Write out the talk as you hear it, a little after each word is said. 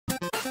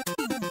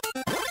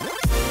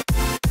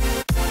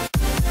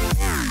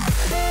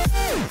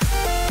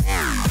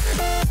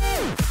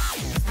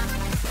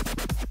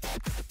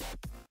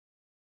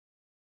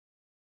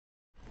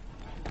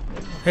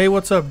Hey,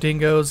 what's up,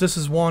 dingoes? This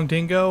is Juan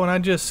Dingo, and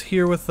I'm just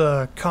here with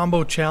a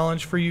combo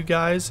challenge for you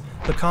guys.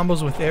 The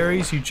combos with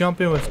Ares, you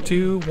jump in with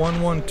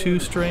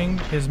 1-1-2 string,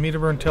 his meter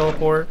burn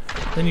teleport,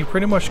 then you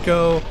pretty much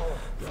go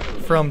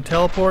from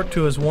teleport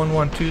to his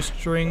 1-1-2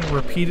 string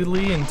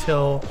repeatedly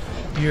until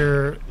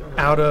you're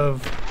out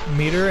of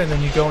meter, and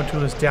then you go into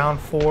his down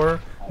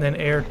 4, then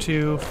air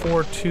 2,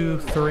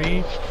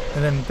 4-2-3,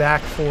 and then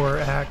back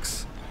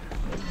 4-X.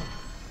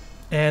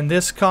 And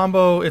this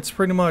combo, it's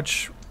pretty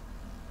much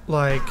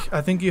like,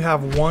 I think you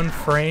have one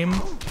frame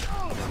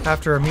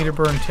after a meter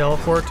burn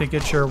teleport to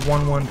get your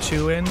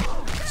 1-1-2 in,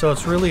 so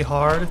it's really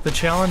hard. The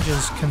challenge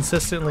is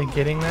consistently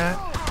getting that.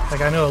 Like,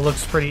 I know it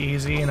looks pretty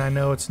easy and I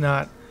know it's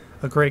not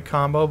a great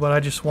combo, but I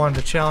just wanted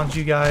to challenge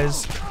you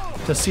guys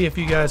to see if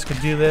you guys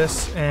could do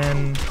this.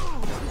 And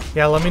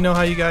yeah, let me know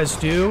how you guys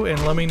do,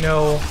 and let me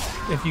know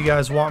if you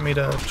guys want me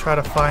to try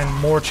to find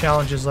more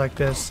challenges like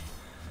this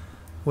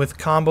with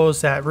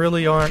combos that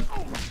really aren't,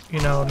 you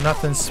know,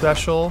 nothing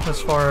special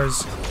as far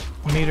as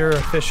meter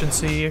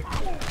efficiency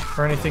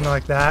or anything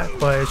like that,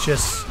 but it's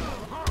just,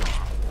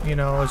 you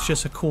know, it's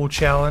just a cool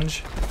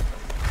challenge.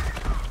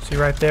 See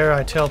right there,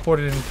 I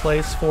teleported in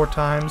place 4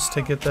 times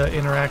to get the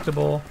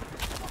interactable,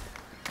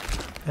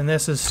 and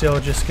this is still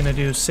just gonna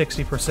do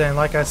 60%.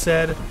 Like I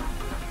said,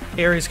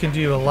 Ares can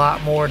do a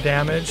lot more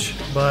damage,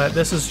 but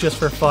this is just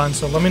for fun,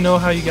 so let me know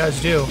how you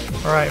guys do.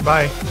 Alright,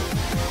 bye.